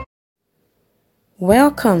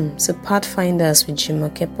Welcome to Pathfinders with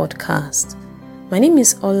Jumoke podcast. My name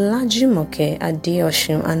is Olajumoke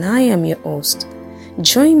Adeosun and I am your host.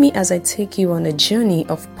 Join me as I take you on a journey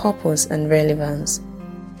of purpose and relevance.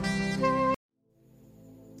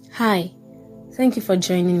 Hi, thank you for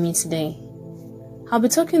joining me today. I'll be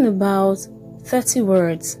talking about 30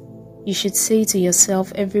 words you should say to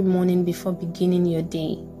yourself every morning before beginning your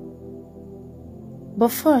day. But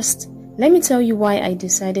first, let me tell you why I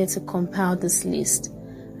decided to compile this list.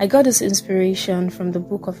 I got this inspiration from the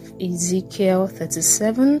book of Ezekiel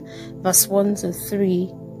 37, verse 1 to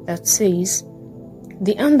 3, that says,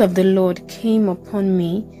 "The hand of the Lord came upon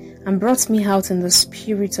me and brought me out in the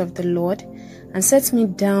spirit of the Lord and set me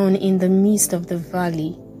down in the midst of the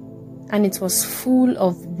valley, and it was full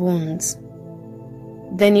of bones.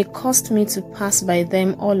 Then he caused me to pass by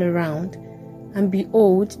them all around, and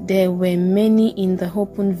behold, there were many in the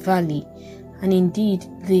open valley, and indeed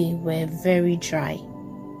they were very dry.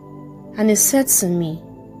 And he said to me,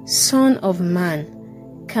 Son of man,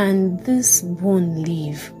 can this bone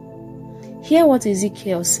live?" Hear what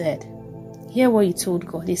Ezekiel said. Hear what he told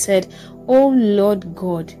God. He said, "Oh Lord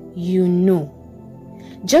God, you know."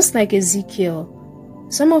 Just like Ezekiel,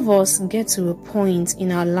 some of us get to a point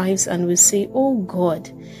in our lives and we say, "Oh God,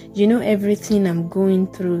 you know everything I'm going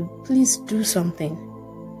through. Please do something."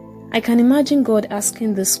 I can imagine God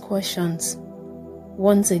asking these questions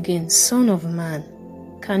once again. Son of man,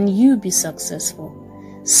 can you be successful?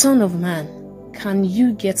 Son of man, can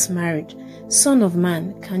you get married? Son of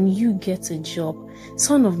man, can you get a job?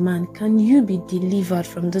 Son of man, can you be delivered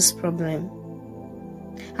from this problem?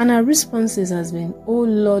 And our responses has been, "Oh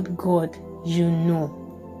Lord God, you know."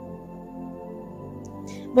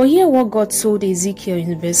 But hear what God told Ezekiel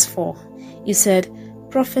in verse 4. He said,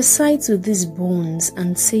 "Prophesy to these bones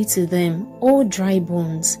and say to them, O dry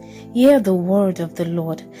bones, hear the word of the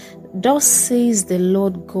Lord. Thus says the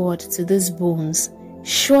Lord God to these bones,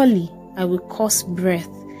 Surely I will cause breath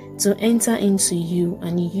to enter into you,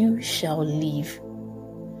 and you shall live."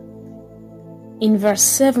 In verse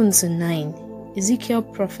 7 to 9, Ezekiel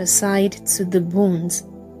prophesied to the bones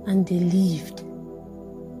and they lived.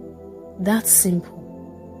 That's simple.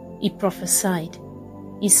 He prophesied.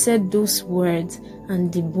 He said those words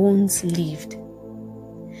and the bones lived.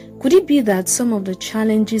 Could it be that some of the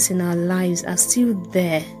challenges in our lives are still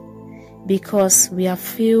there because we have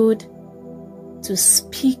failed to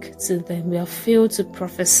speak to them, we have failed to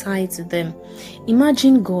prophesy to them?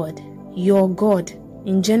 Imagine God, your God,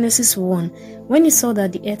 in Genesis 1, when he saw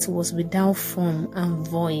that the earth was without form and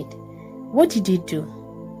void. What did he do?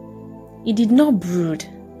 He did not brood.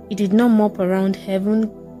 He did not mop around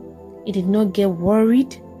heaven. He did not get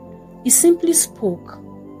worried. He simply spoke,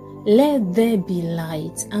 "Let there be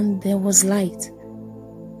light," and there was light.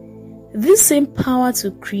 This same power to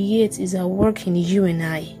create is at work in you and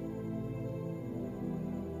I.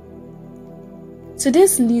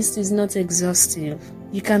 Today's list is not exhaustive.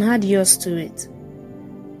 You can add yours to it.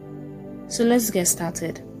 So let's get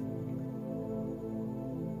started.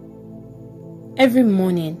 Every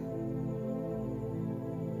morning,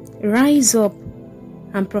 rise up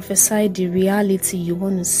and prophesy the reality you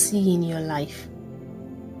want to see in your life.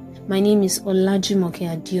 My name is Olajumoke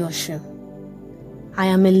Adeosun. I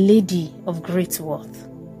am a lady of great worth.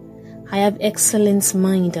 I have excellent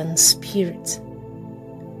mind and spirit.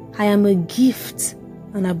 I am a gift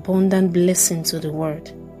and abundant blessing to the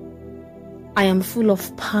world. I am full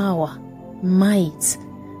of power, might,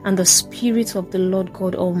 and the Spirit of the Lord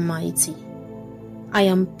God Almighty. I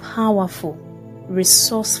am powerful,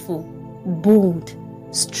 resourceful, bold,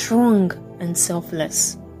 strong, and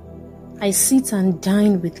selfless. I sit and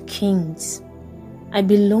dine with kings. I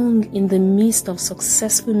belong in the midst of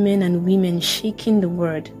successful men and women shaking the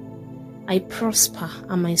world. I prosper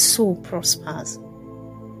and my soul prospers.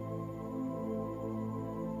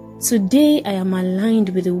 Today I am aligned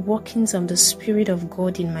with the workings of the Spirit of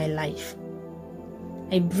God in my life.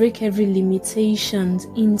 I break every limitation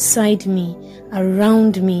inside me,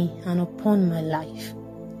 around me, and upon my life.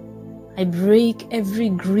 I break every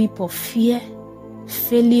grip of fear,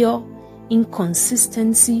 failure,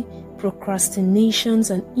 inconsistency,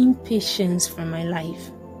 procrastinations, and impatience from my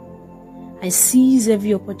life. I seize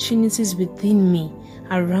every opportunities within me,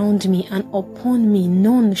 around me, and upon me.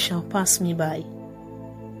 None shall pass me by.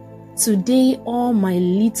 Today, all my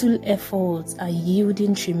little efforts are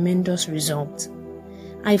yielding tremendous results.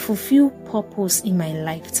 I fulfill purpose in my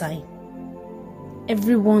lifetime.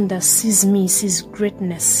 Everyone that sees me sees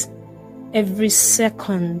greatness. Every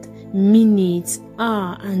second, minute,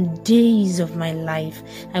 hour, and days of my life,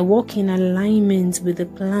 I walk in alignment with the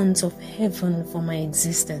plans of heaven for my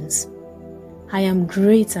existence. I am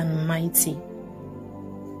great and mighty.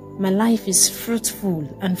 My life is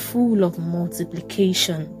fruitful and full of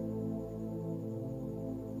multiplication.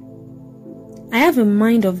 I have a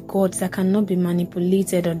mind of God that cannot be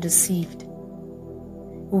manipulated or deceived.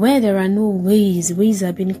 Where there are no ways, ways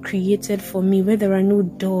are being created for me. Where there are no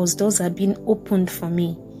doors, doors are being opened for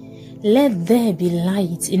me. Let there be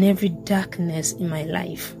light in every darkness in my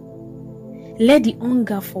life. Let the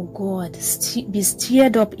hunger for God be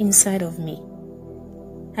stirred up inside of me.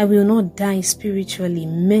 I will not die spiritually,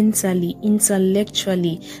 mentally,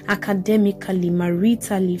 intellectually, academically,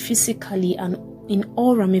 maritally, physically, and in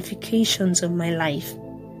all ramifications of my life.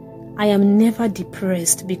 I am never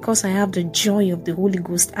depressed because I have the joy of the Holy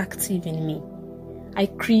Ghost active in me. I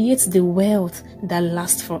create the wealth that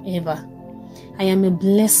lasts forever. I am a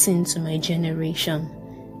blessing to my generation.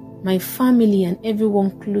 My family and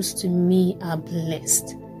everyone close to me are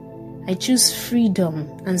blessed. I choose freedom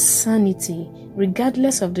and sanity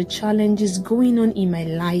regardless of the challenges going on in my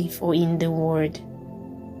life or in the world.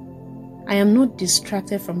 I am not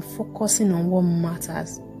distracted from focusing on what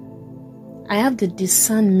matters. I have the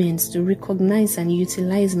discernment to recognize and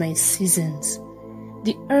utilize my seasons.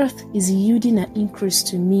 The earth is yielding an increase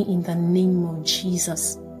to me in the name of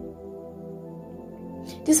Jesus.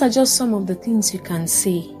 These are just some of the things you can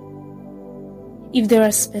say. If there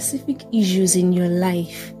are specific issues in your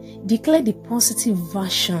life, declare the positive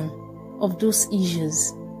version of those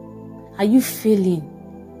issues. Are you failing?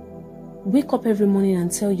 Wake up every morning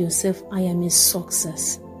and tell yourself, I am a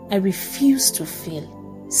success. I refuse to fail.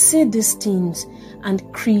 Say these things and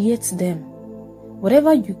create them.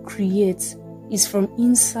 Whatever you create is from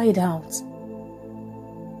inside out.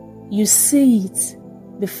 You say it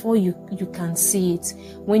before you can see it.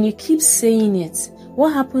 When you keep saying it,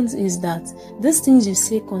 what happens is that these things you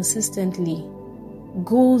say consistently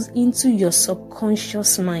goes into your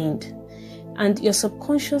subconscious mind, and your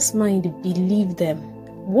subconscious mind believes them.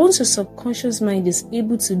 Once your subconscious mind is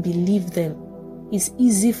able to believe them, it's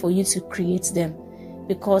easy for you to create them,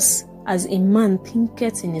 because as a man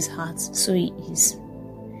thinketh in his heart, so he is.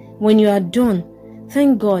 When you are done,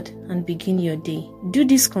 thank God and begin your day. Do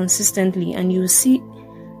this consistently and you will see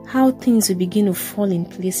how things will begin to fall in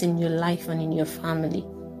place in your life and in your family.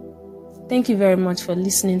 Thank you very much for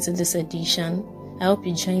listening to this edition. I hope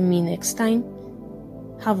you join me next time.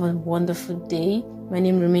 Have a wonderful day. My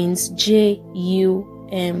name remains Jumoke.